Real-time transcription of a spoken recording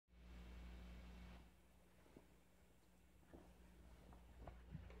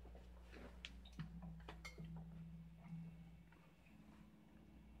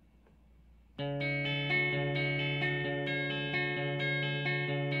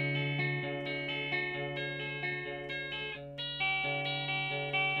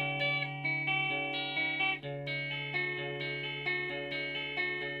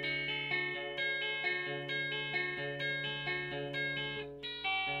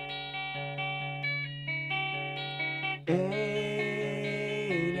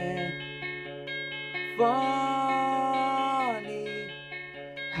Ain't it funny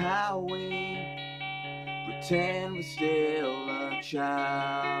how we pretend we're still a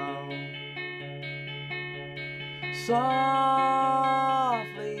child?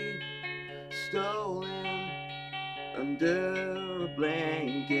 Softly stolen under a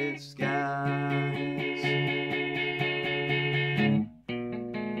blanket skies.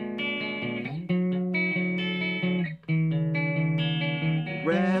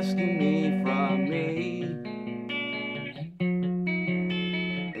 Rescue me from me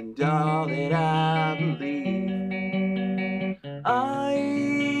and all that I believe.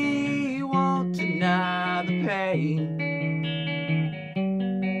 I won't deny the pain.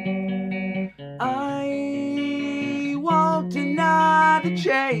 I won't deny the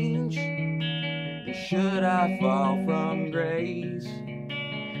change. And should I fall from grace,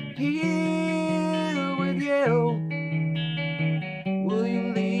 here with you, will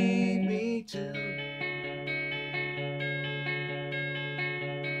you lead me to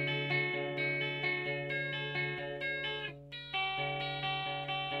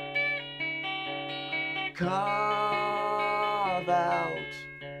carve out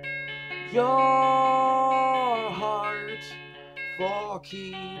your heart for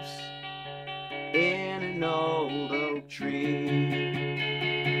keeps in an old oak tree?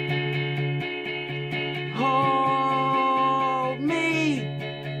 Hold me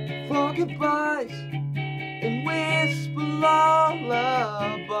for goodbyes and whisper lullabies.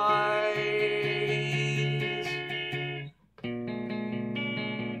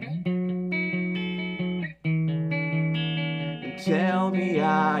 And tell me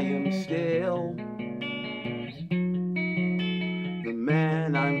I am still the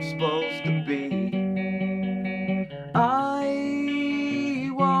man I'm supposed to be. I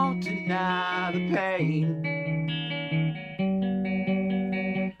won't deny the pain.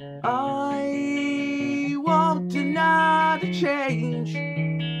 I won't deny the change.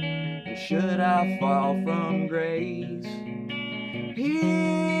 And should I fall from grace,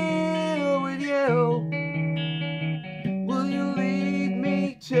 here with you, will you lead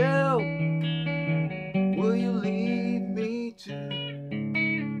me to? Will you lead me to?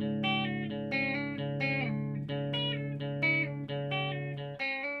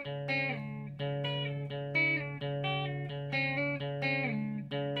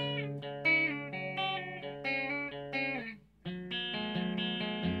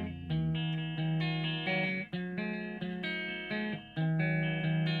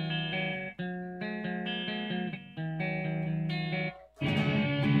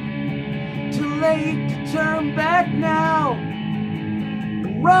 Too late to turn back now.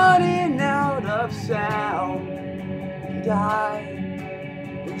 I'm running out of sound, and I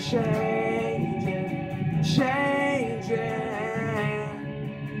am changing, changing.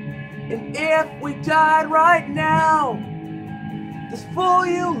 And if we died right now, this fool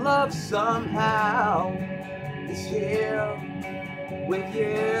you love somehow is here with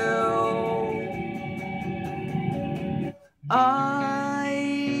you.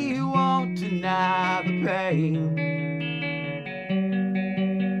 I won't deny the pain.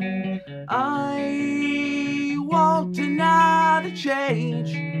 I won't deny the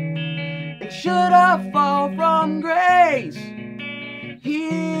change. And should I fall from grace,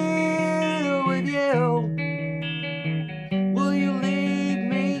 here with you, will you lead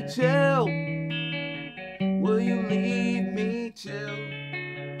me to? Will you lead me to?